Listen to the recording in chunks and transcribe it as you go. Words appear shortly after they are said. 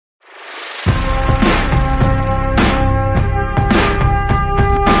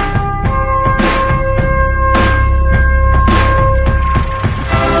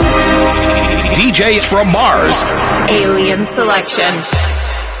DJs from Mars. Alien selection.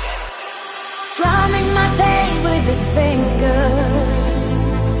 Strumming my pain with his fingers,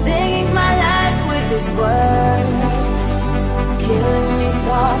 singing my life with his words, killing me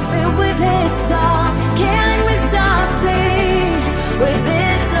softly with his song, killing me softly with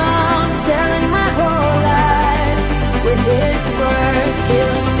his song, telling my whole life with his words,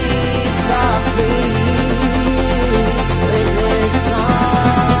 killing me softly with his song.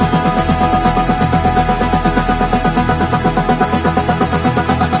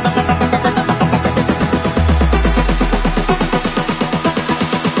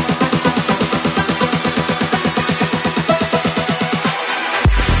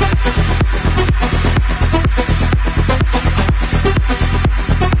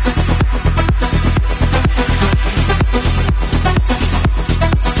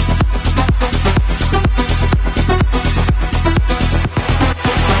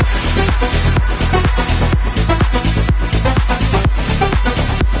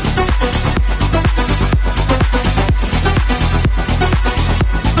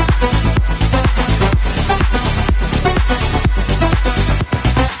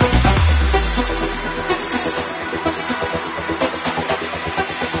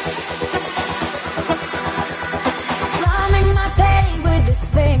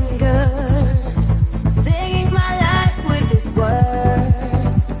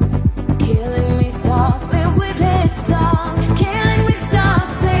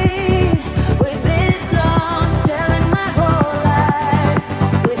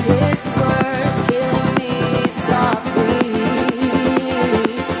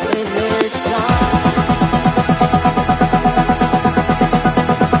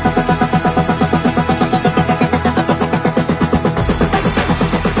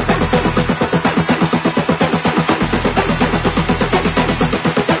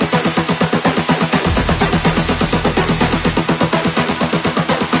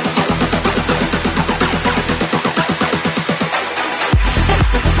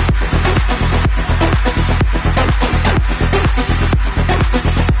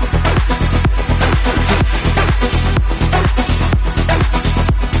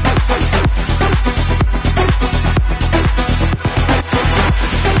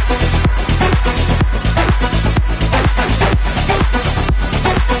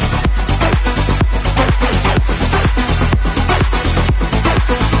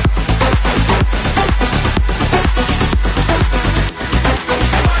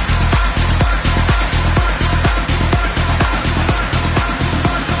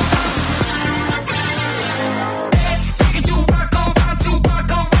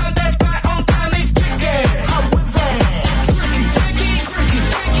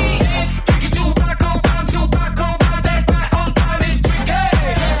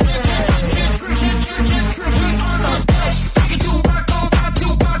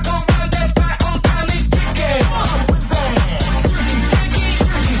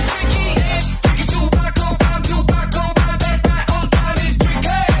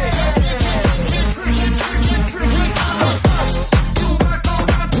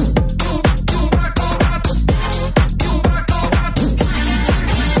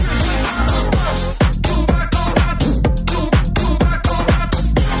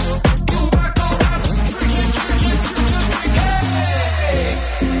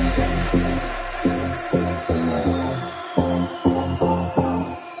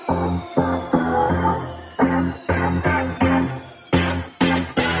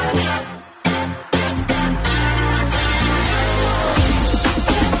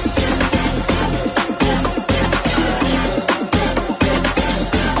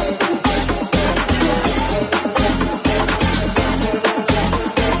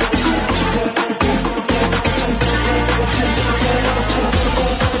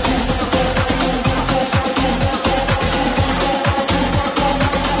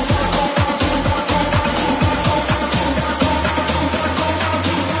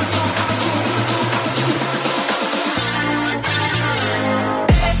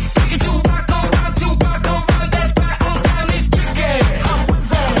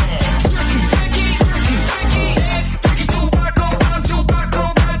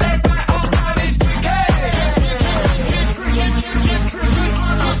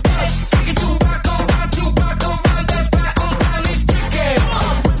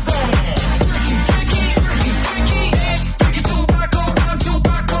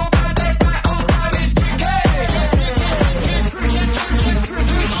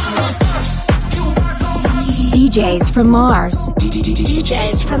 DJs from Mars.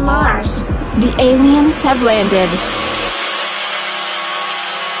 DJs from Mars. The aliens have landed.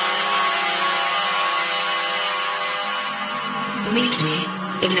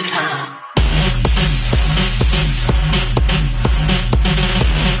 in the tunnel.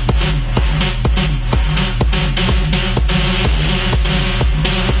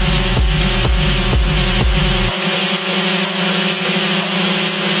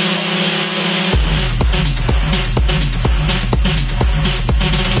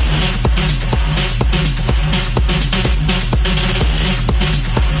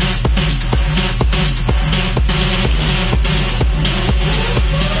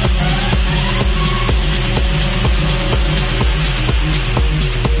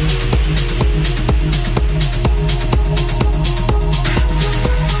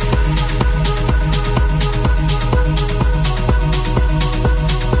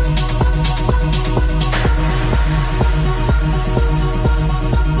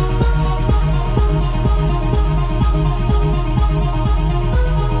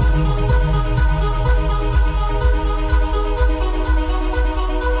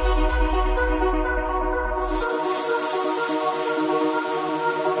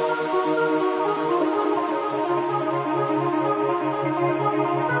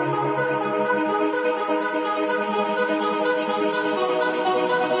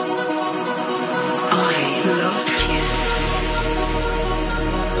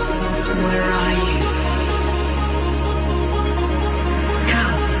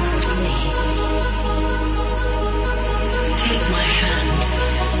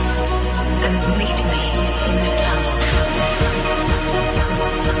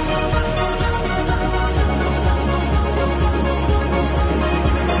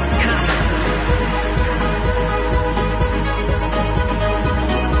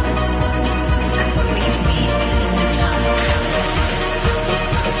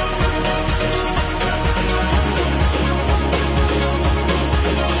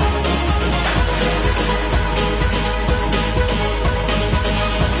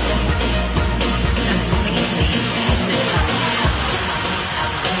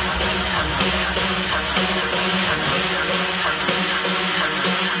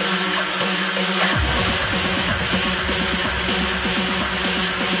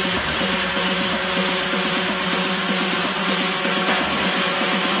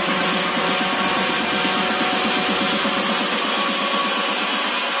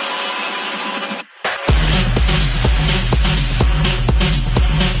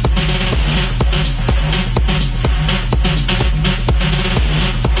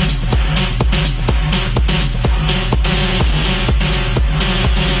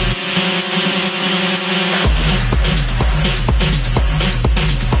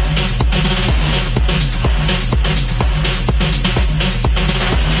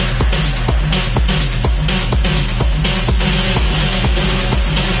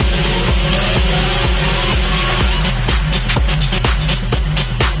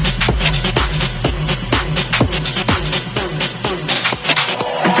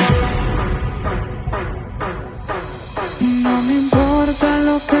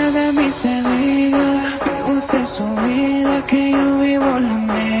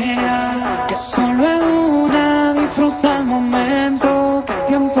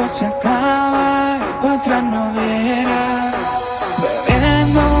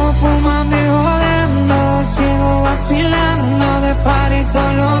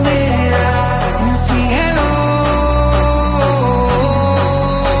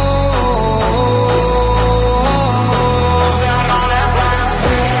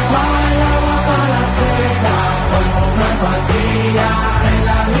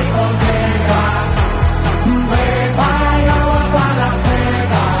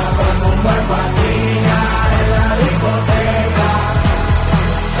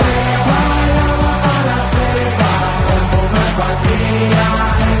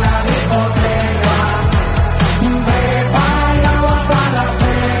 Yeah.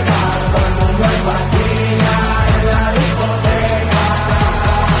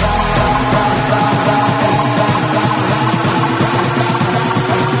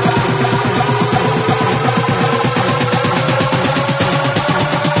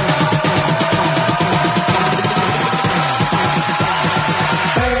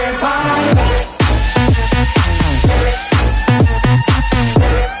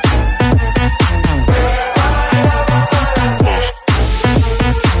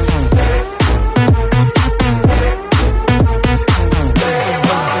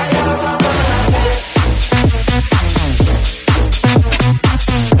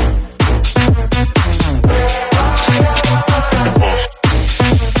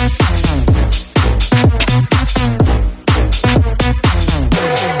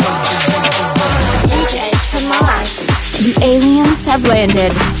 have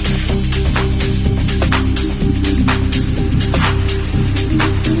landed.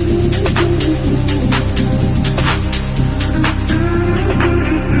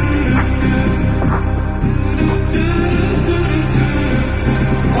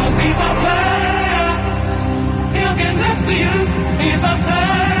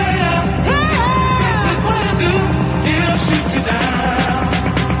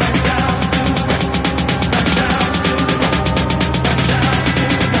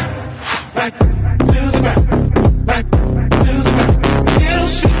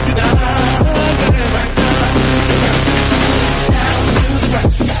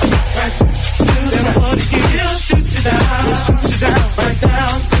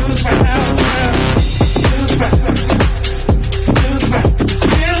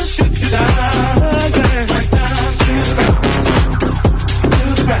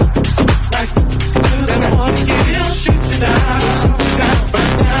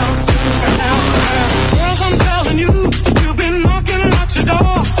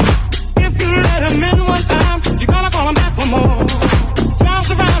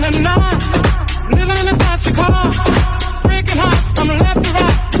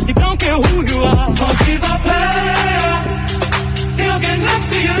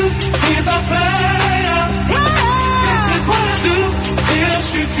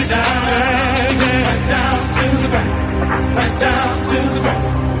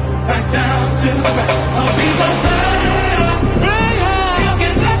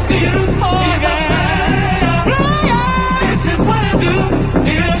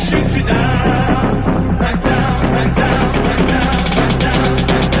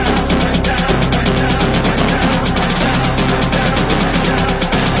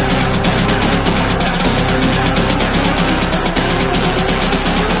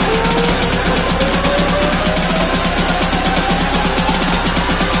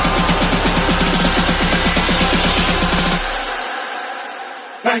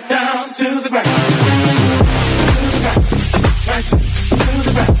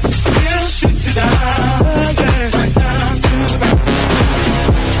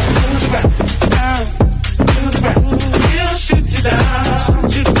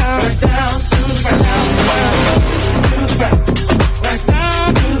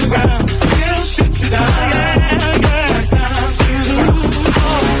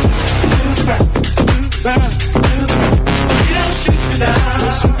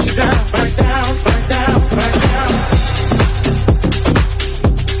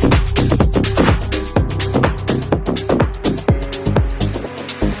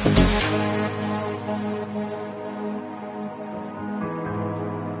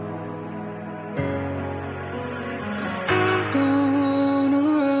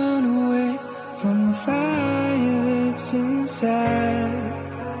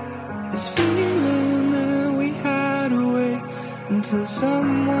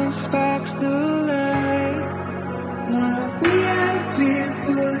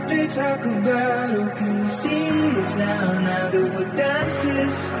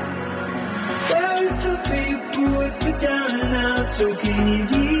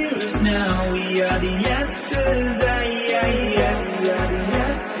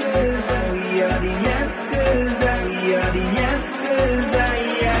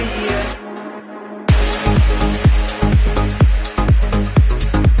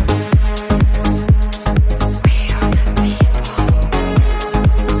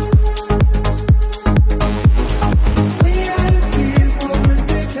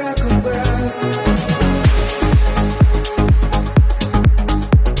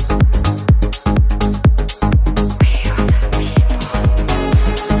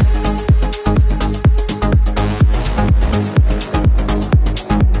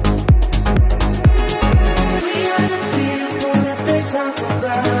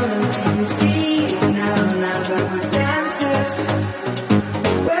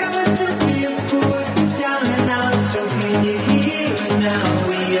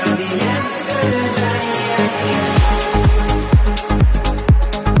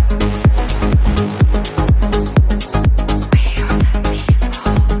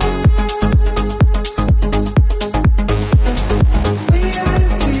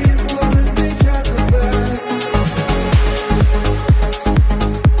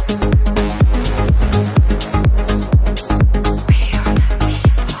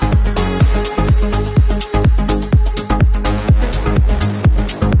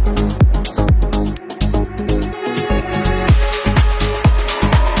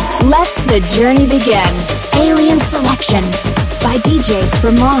 Let the journey begin. Alien Selection by DJs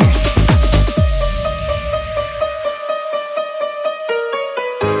from Mars.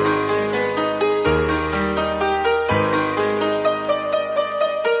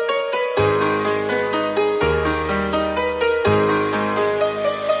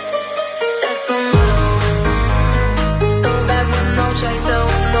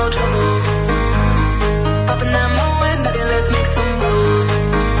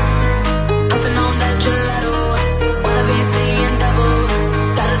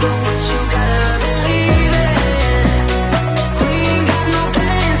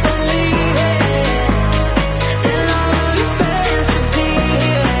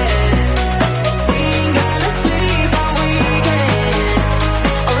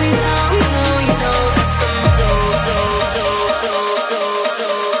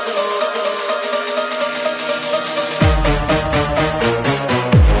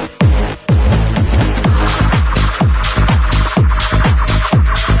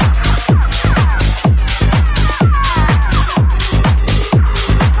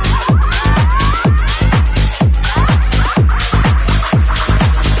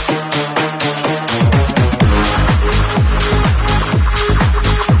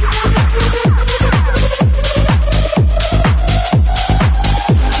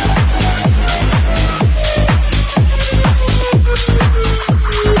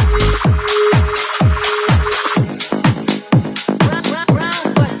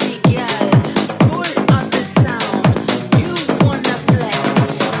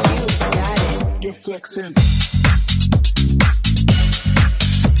 Flexin.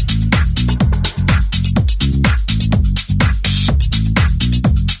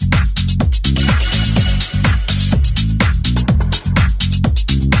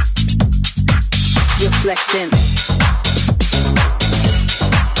 You're flexing.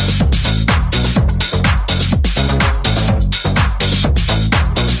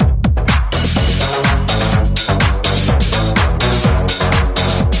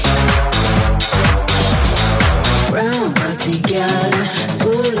 Brown party girl,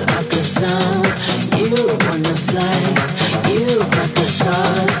 pull up the sound. You want the flies, you got the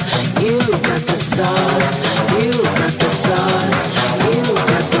sauce, you got the sauce, you got the sauce, you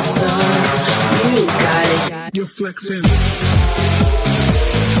got the sauce, you got it. You're flexing.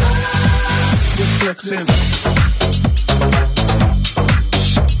 You're flexing.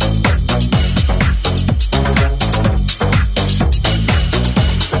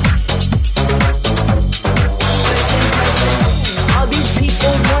 All these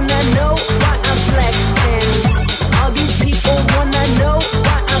people wanna know why I'm flexing. All these people wanna know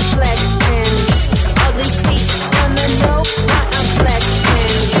why I'm flexing. All these people wanna know why I'm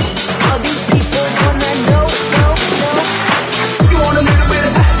flexing. All these people wanna know. You want a little bit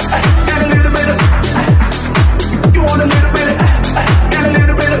of and a little bit of. You want a little bit of and a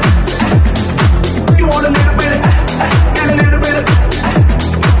little bit of. You want a little bit of and a little bit of.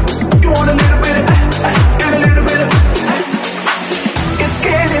 You want a little bit of and a little bit of. It's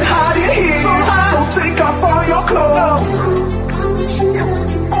getting hot in here, so take off all your clothes.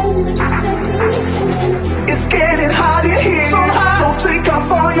 It's getting hot in here, so take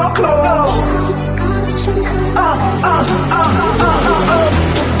off all your clothes.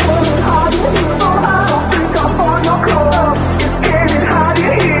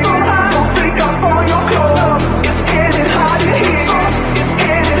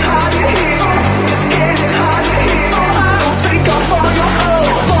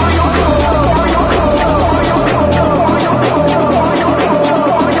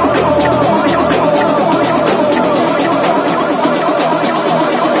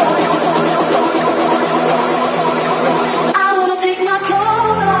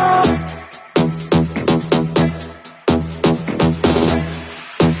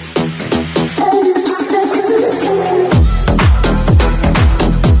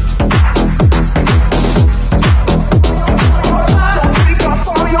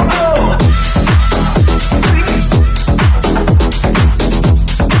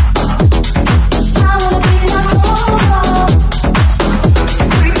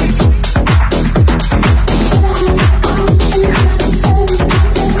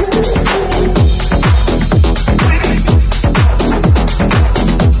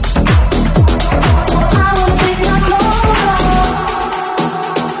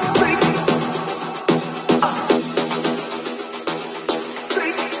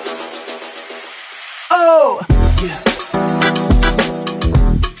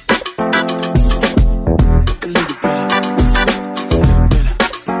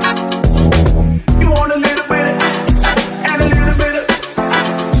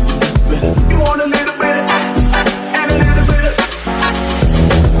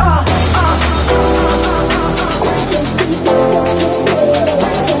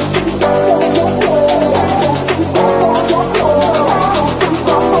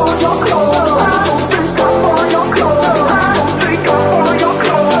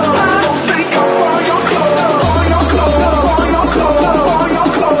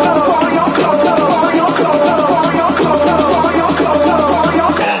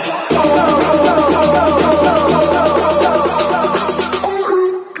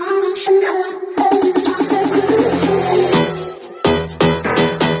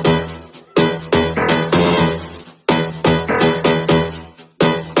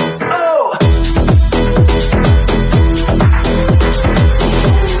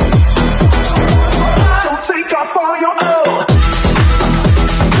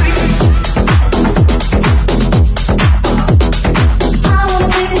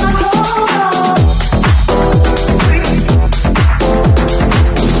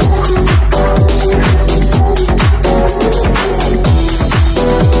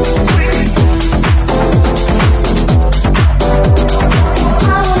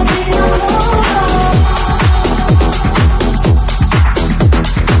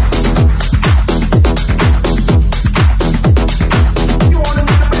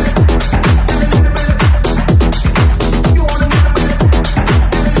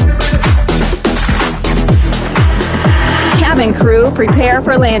 Cabin crew, prepare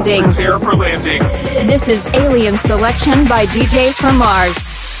for landing. Prepare for landing. This is Alien Selection by DJs from Mars.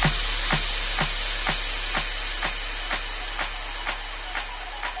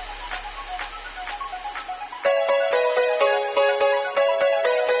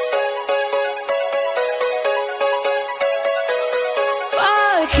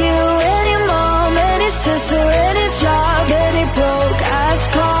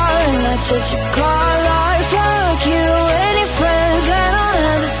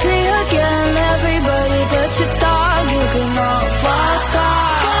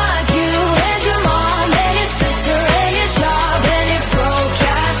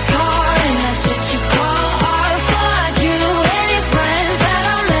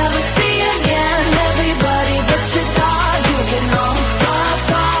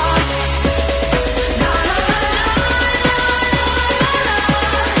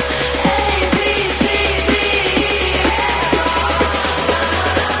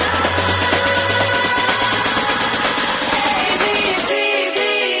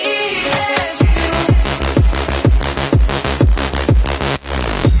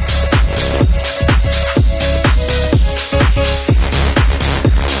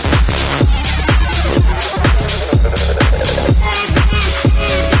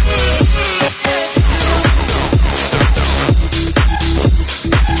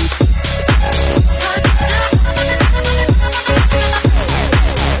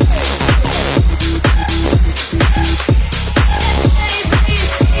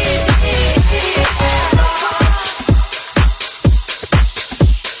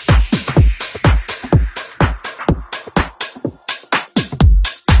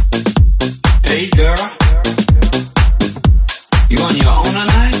 phone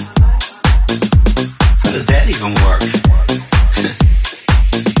tonight? How does that even work?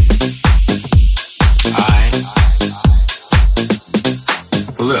 Alright.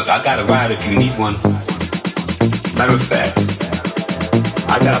 Well, look, I got a ride if you need one. Matter of fact,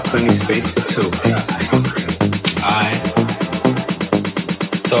 I got plenty of space for two. Alright.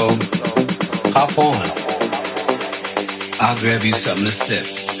 So, hop on. I'll grab you something to sip.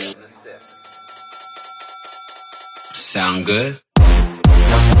 Sound good?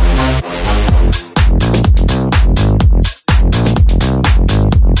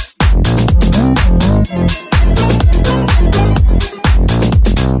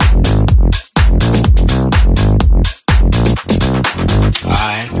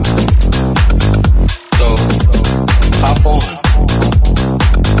 Alright. So, hop on.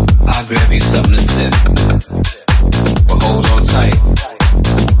 I'll grab you something to sip. But hold on tight.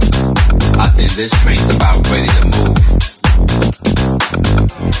 I think this train's about ready to move.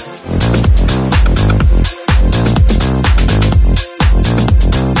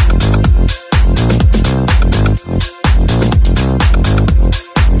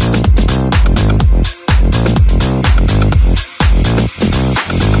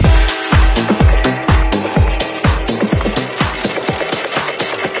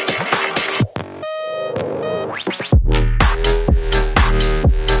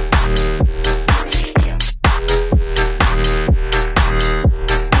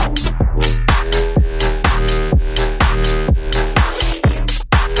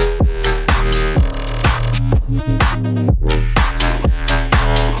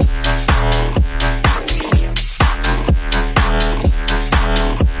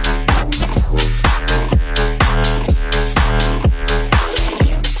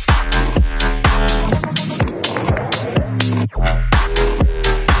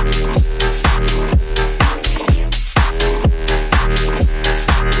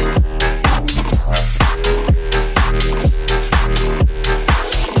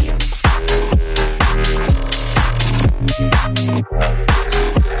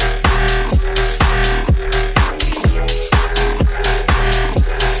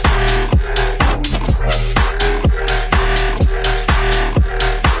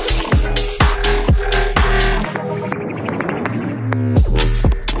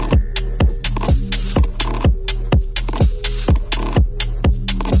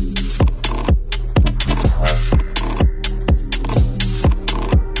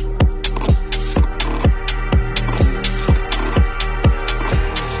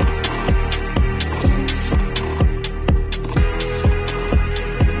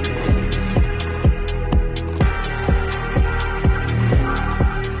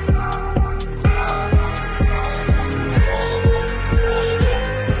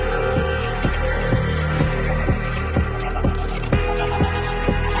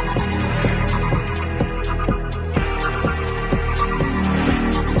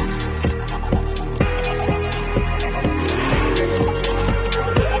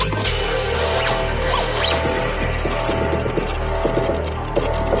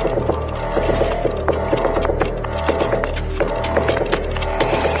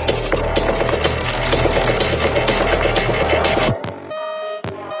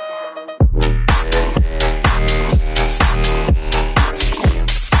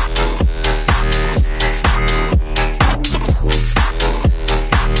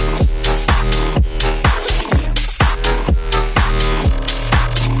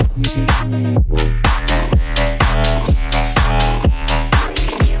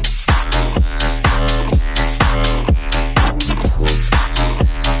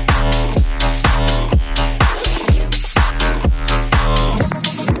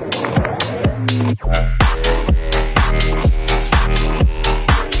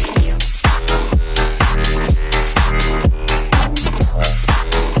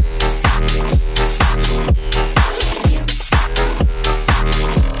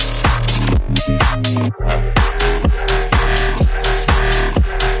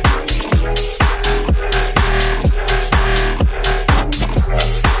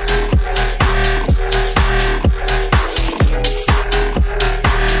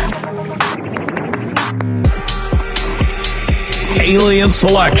 Alien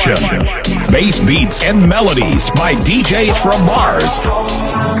Selection. Bass beats and melodies by DJs from Mars.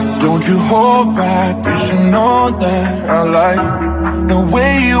 Don't you hold back, you should know that I like the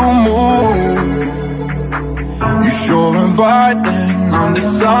way you move. You're sure inviting, I'm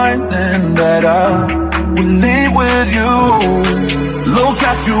deciding that I will leave with you. Look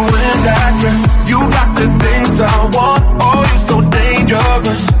at you in that dress, you got the things I want. Oh, you're so dangerous.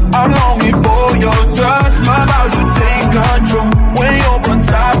 yours. I'm longing for your touch. My about to take control when you're on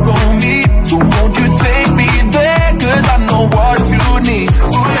top of me. So won't you take me there? Cause I know what you need.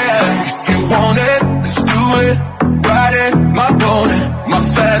 Oh yeah, if you want it, let's do it. Ride it, my pony, my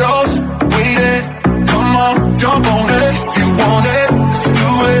saddle's waiting. Come on, jump on it. If you want it, let's do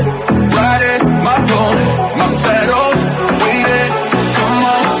it. Ride it, my pony, my saddle's waiting. Come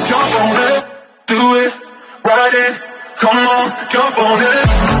on, jump on it. Do it, ride it. Come on, jump on it.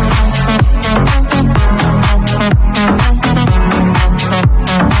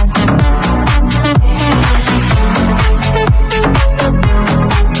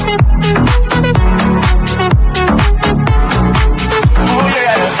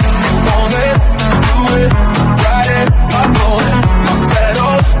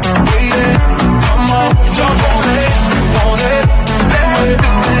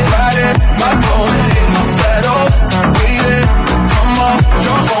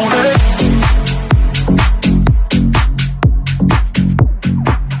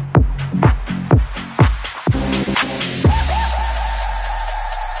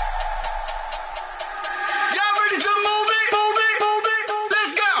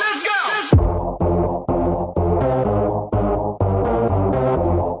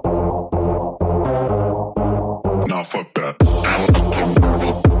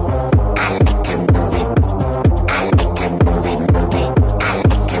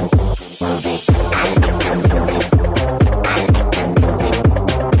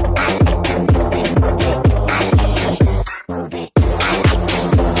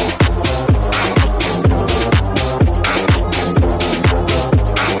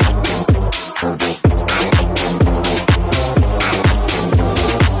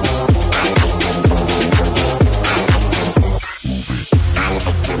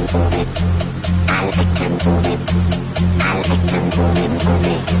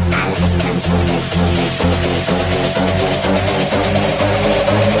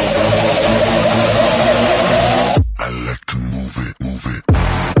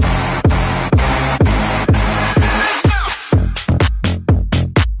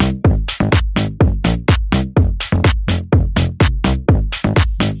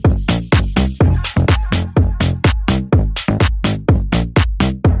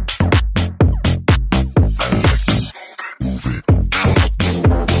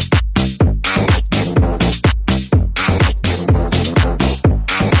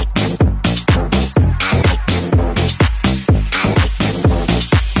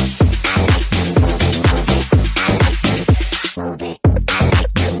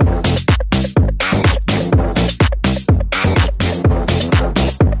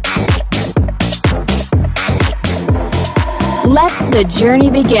 Let the journey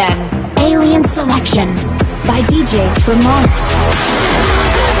begin. Alien Selection by DJs from Mars.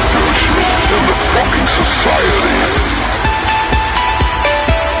 In the fucking society.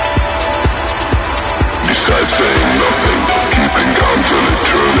 Besides saying nothing, keeping count till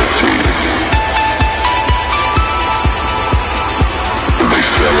eternity. They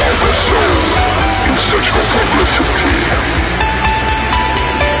sell out their soul in search for publicity.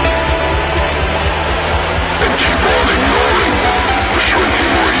 And keep on ignoring the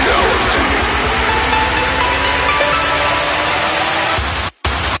shrinking reality.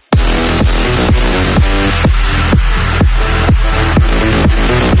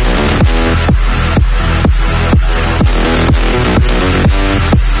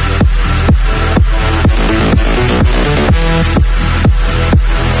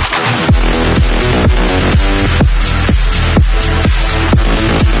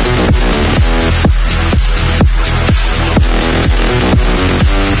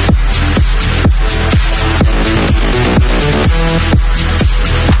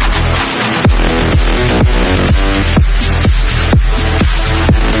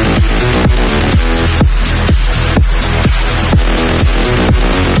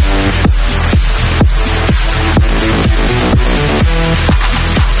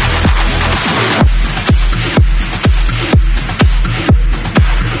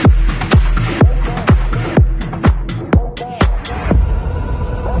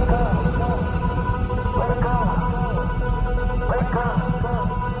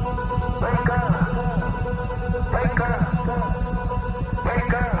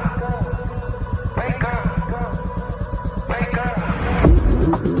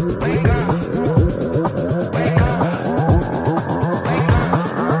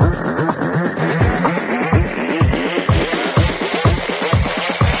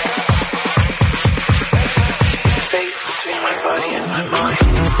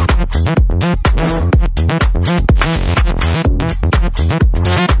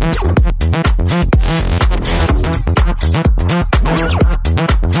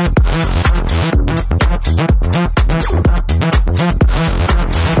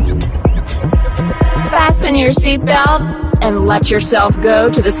 seatbelt and let yourself go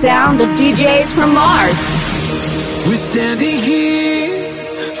to the sound of DJs from Mars. We're standing here,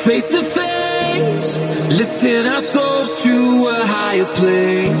 face to face, lifting our souls to a higher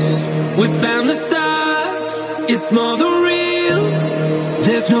place. We found the stars, it's more than real.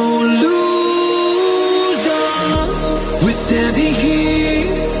 There's no illusions. We're standing here,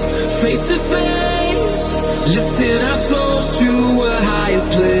 face to face, lifting our souls to a higher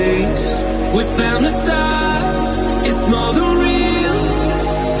place. We found the stars, it's more than real.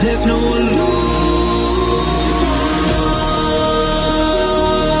 There's no illusions.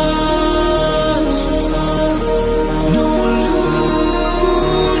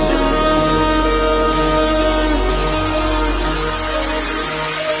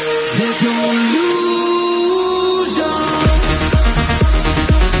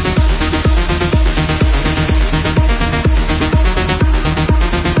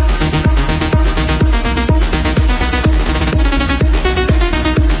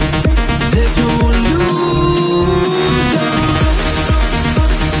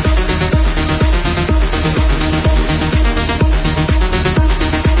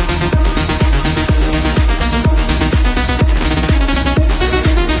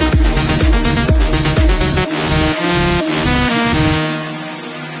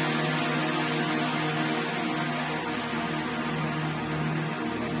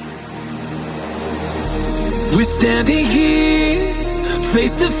 Standing here,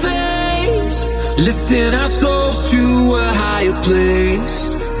 face to face, lifting our souls to a higher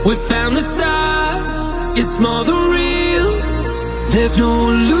place. We found the stars, it's more than real. There's no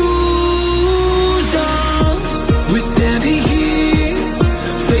illusions. We're standing here,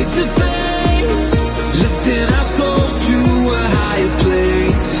 face to face, lifting our souls to a higher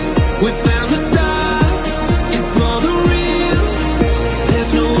place. We found the stars, it's more than real.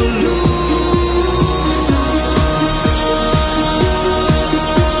 There's no illusions.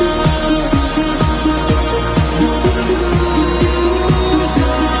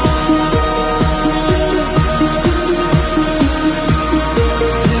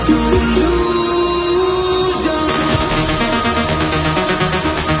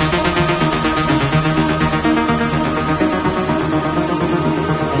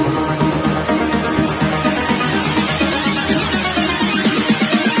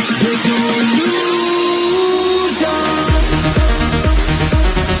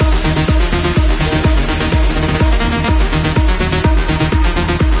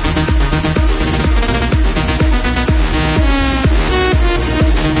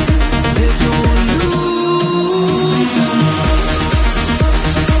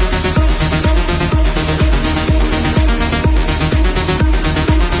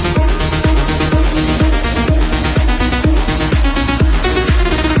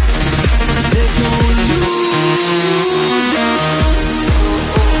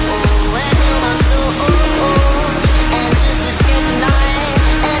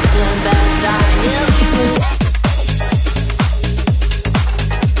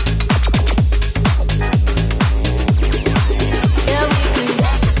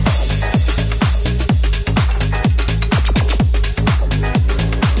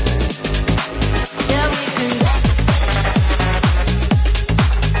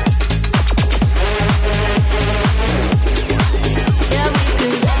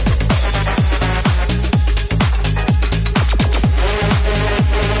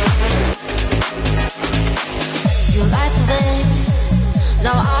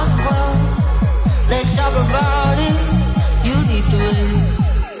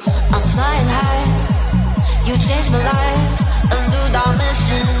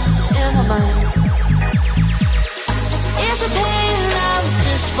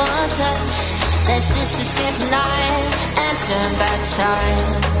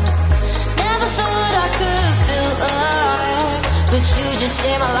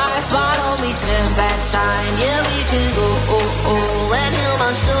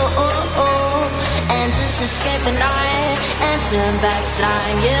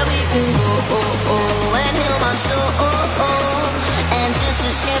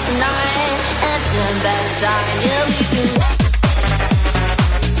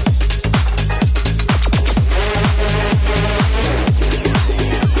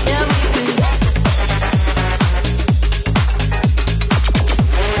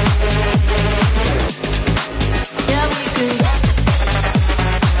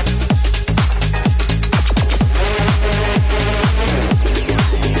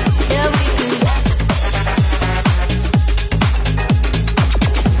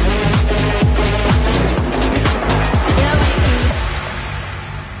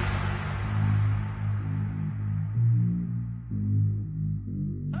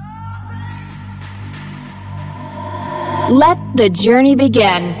 Let the journey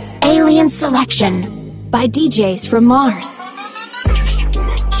begin. Alien Selection by DJs from Mars.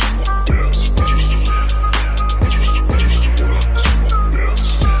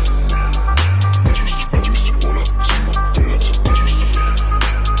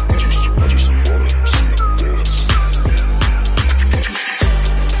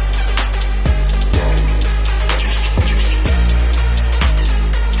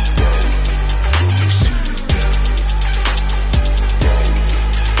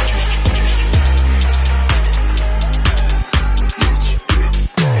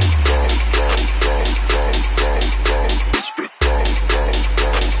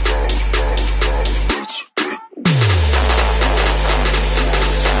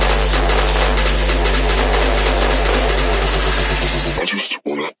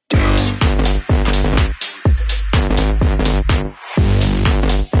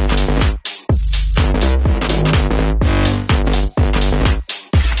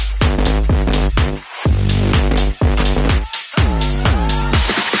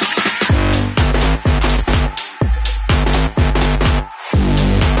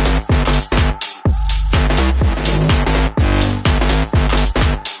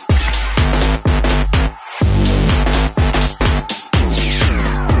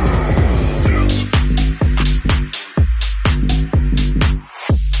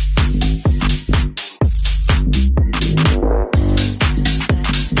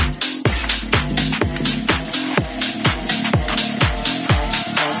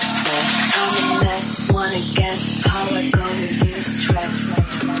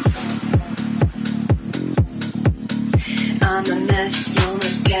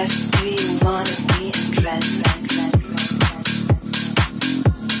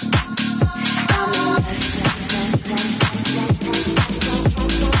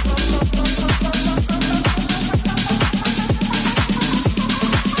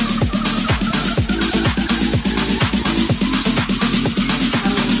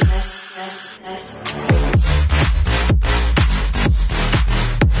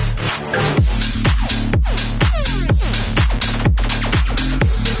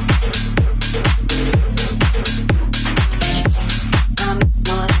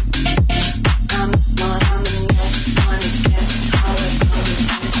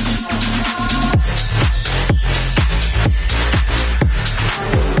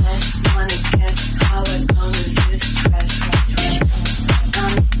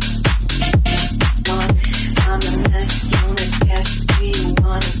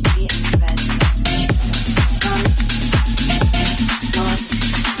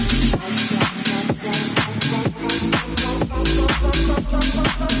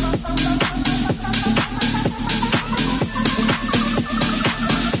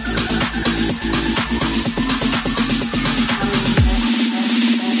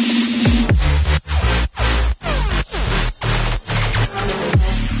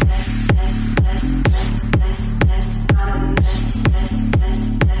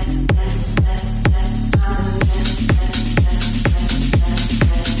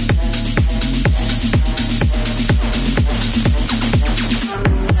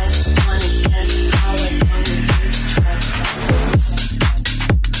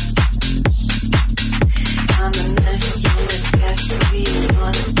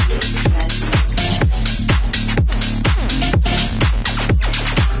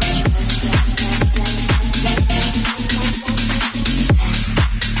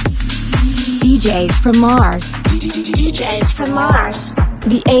 DJs from Mars. DJs from Mars.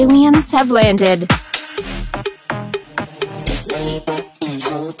 The aliens have landed. Just lay back and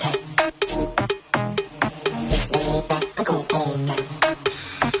hold tight. Just lay back and go all night.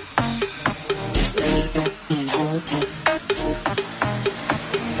 Just lay back and hold tight.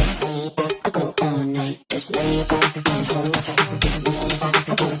 Just lay back and go all night. Just lay back and hold tight. Just lay back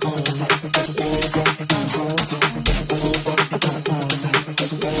and go all night. Just lay back and hold tight. Just lay back and go all night.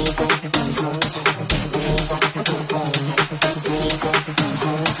 Just lay back and hold tight. Just lay back and go all night. Just lay back and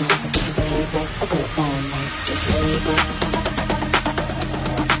hold tight. Just lay back and go all night. Just lay back.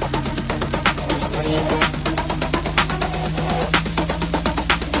 Just lay back.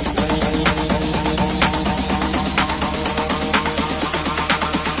 Just lay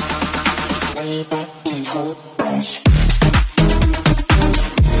back. Lay back and hold.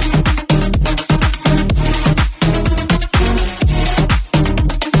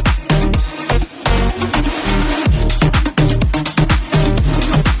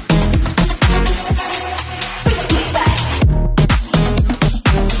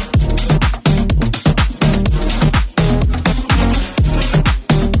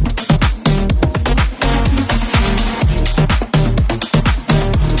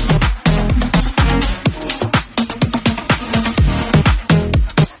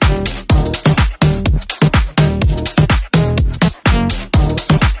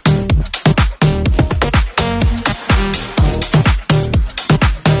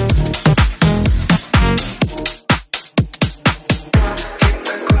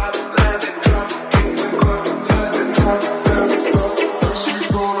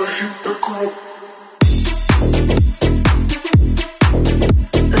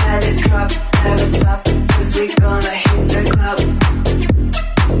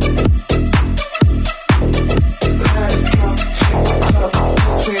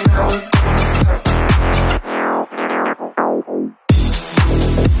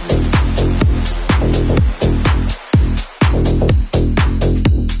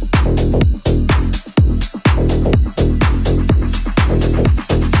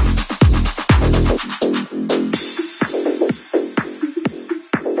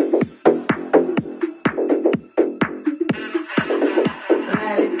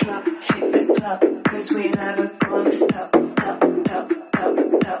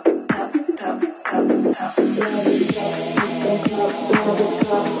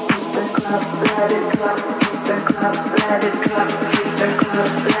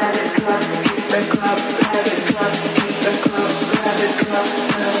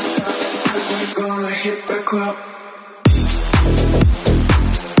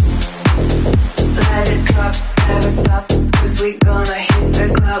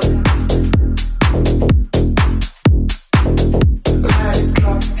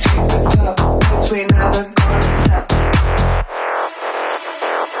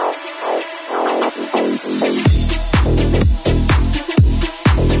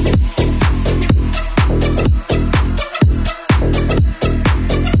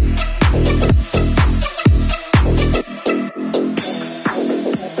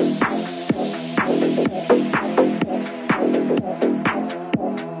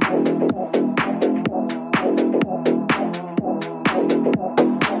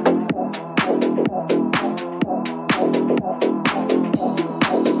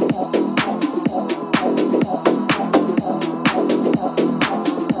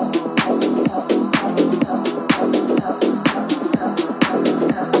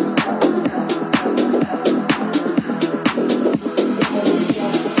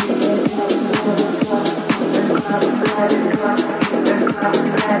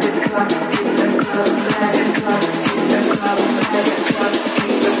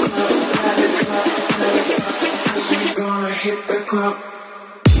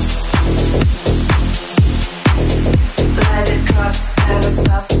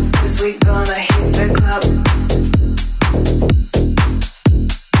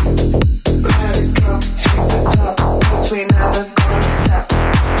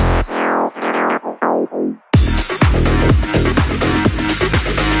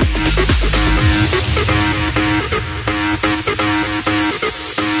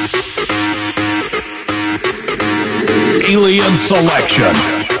 Alien Selection.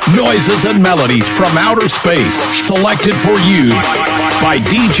 Noises and melodies from outer space, selected for you by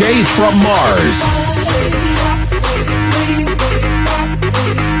DJs from Mars.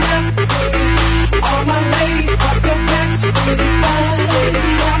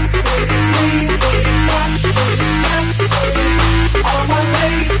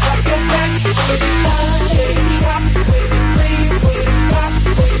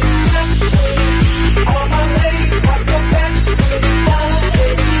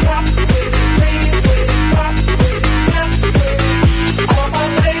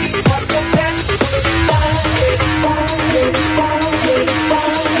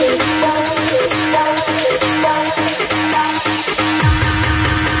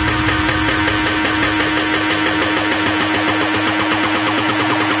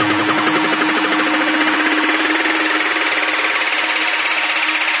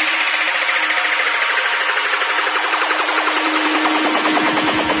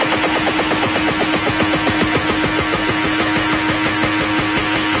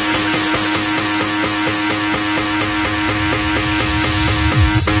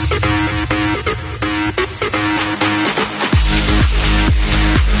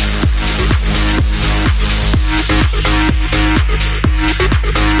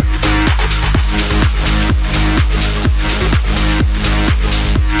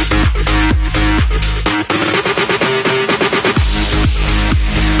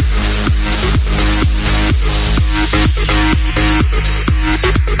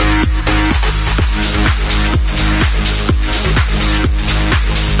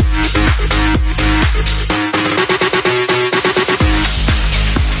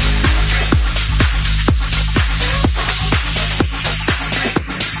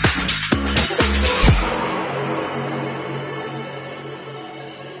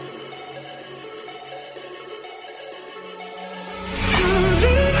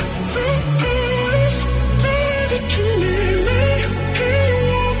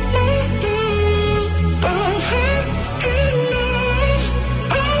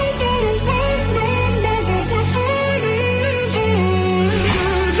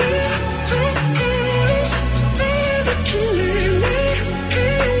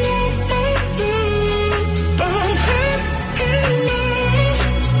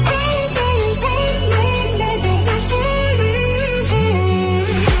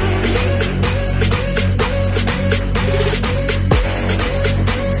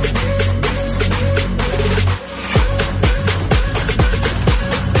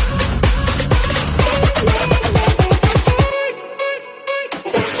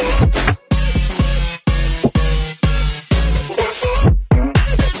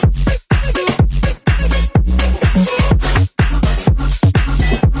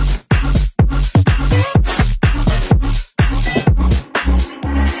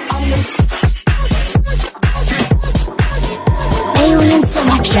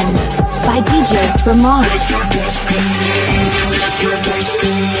 Selection by DJs from Mars. That's your destiny. That's your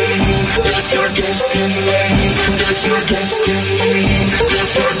destiny. That's your destiny. That's your destiny.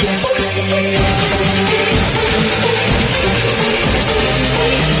 That's your destiny.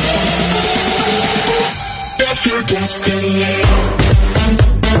 That's your destiny.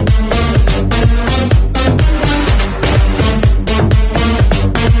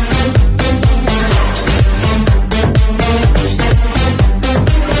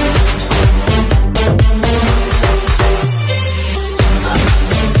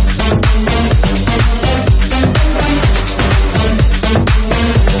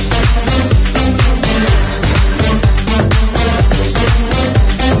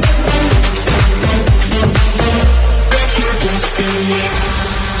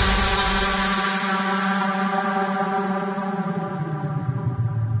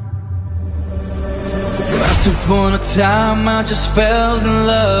 Upon a time I just fell in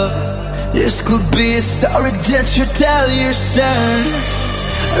love. This could be a story that you tell your son.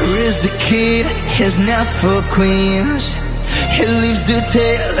 I raised a kid, he's not for queens. He lives the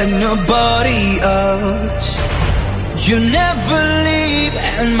tale like nobody else. You never leave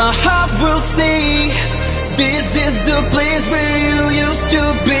and my heart will see. This is the place where you used to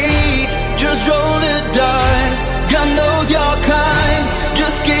be. Just roll the dice, God knows your kind.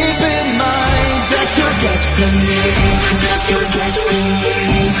 Just keep in mind, that's your destiny. That's your destiny.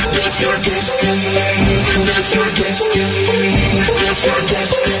 That's your destiny. That's your destiny. That's your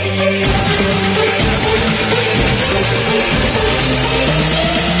destiny.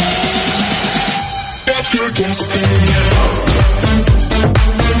 That's your destiny.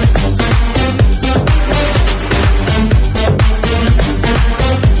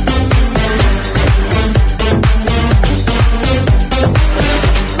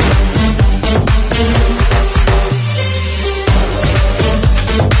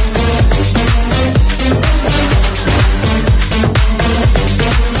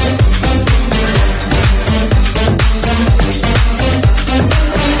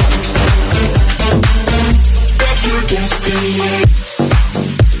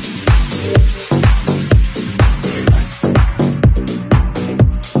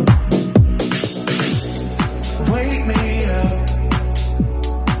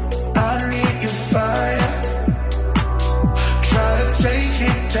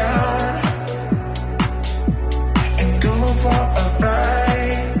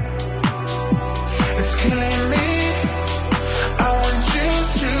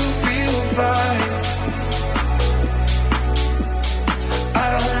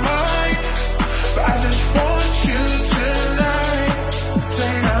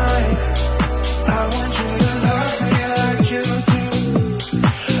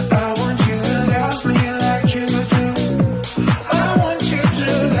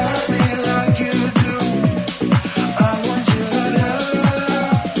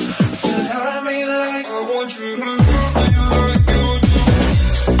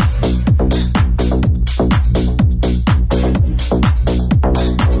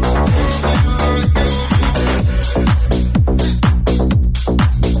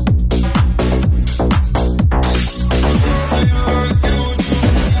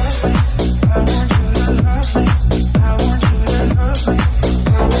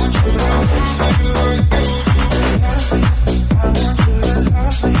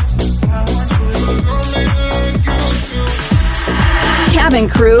 Cabin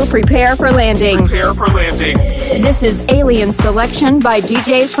crew, prepare for landing. Prepare for landing. This is Alien Selection by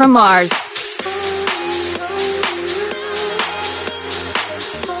DJs from Mars.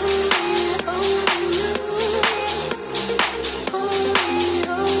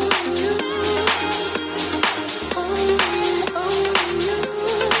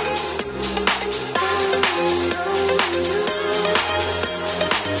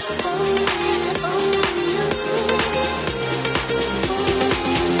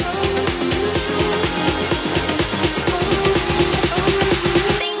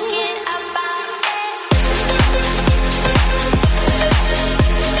 Thinking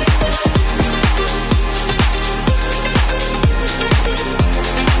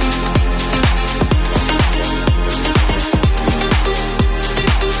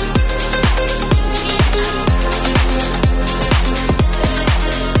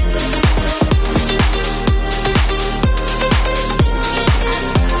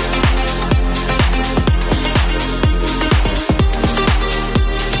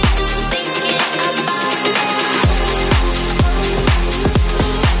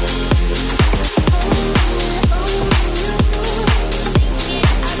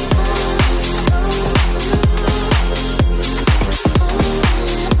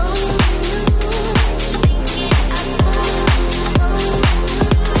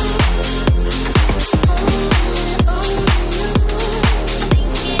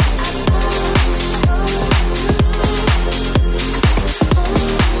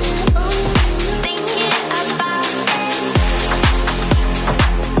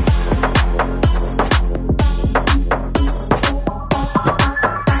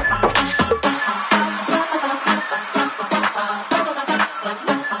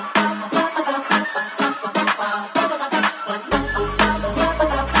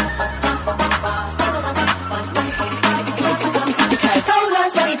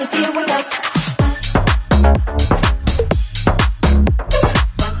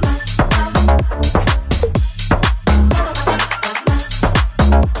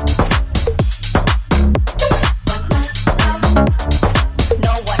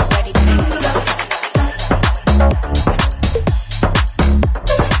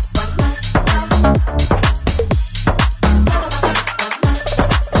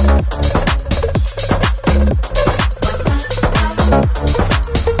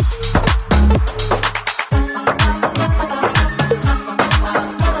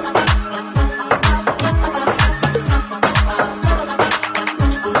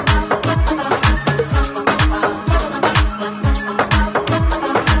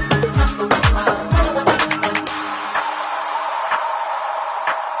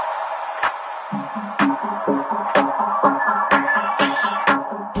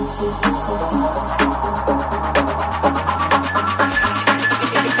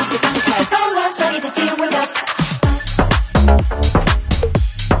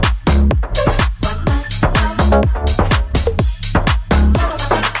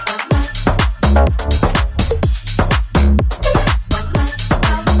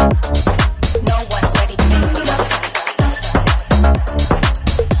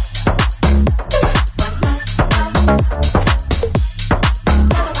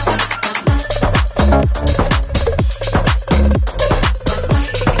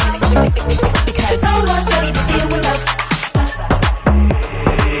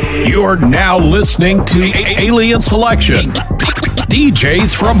You're now listening to Alien Selection.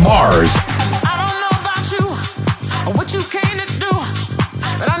 DJs from Mars. I don't know about you or what you came to do,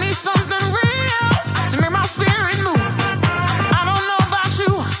 but I need something real to make my spirit move. I don't know about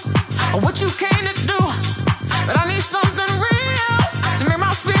you or what you came to do, but I need something real to make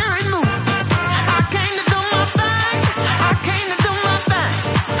my spirit move. I came to do my thing. I came to do my thing.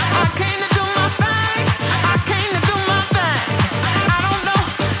 I came to do my thing. I came to do my thing. I don't know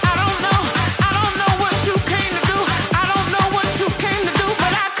what you came to do. I don't know what you came to do,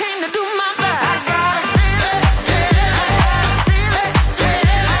 but I came to do my thing. I gotta feel it, feel it, feel it,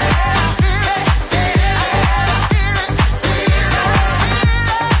 feel it, feel it, feel it, feel it,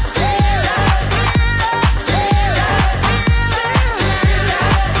 feel it,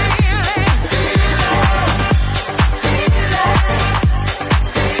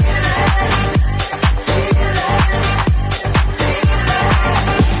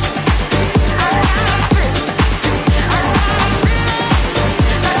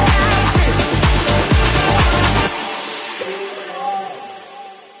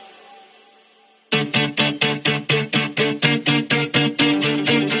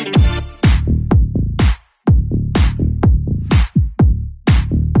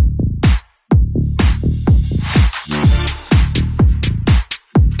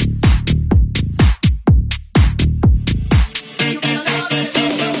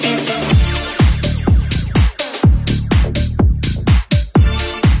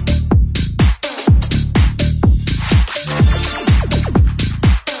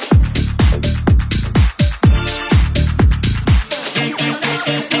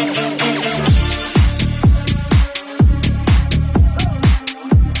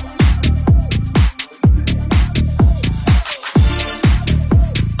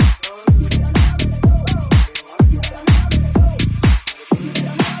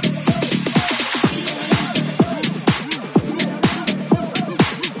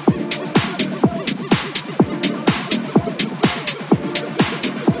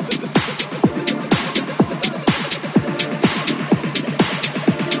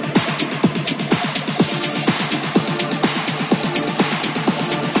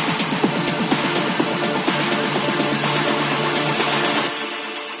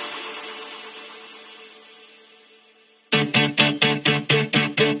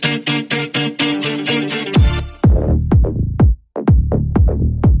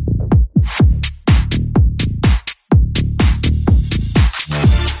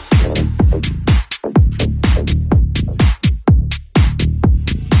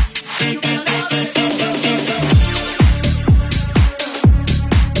 You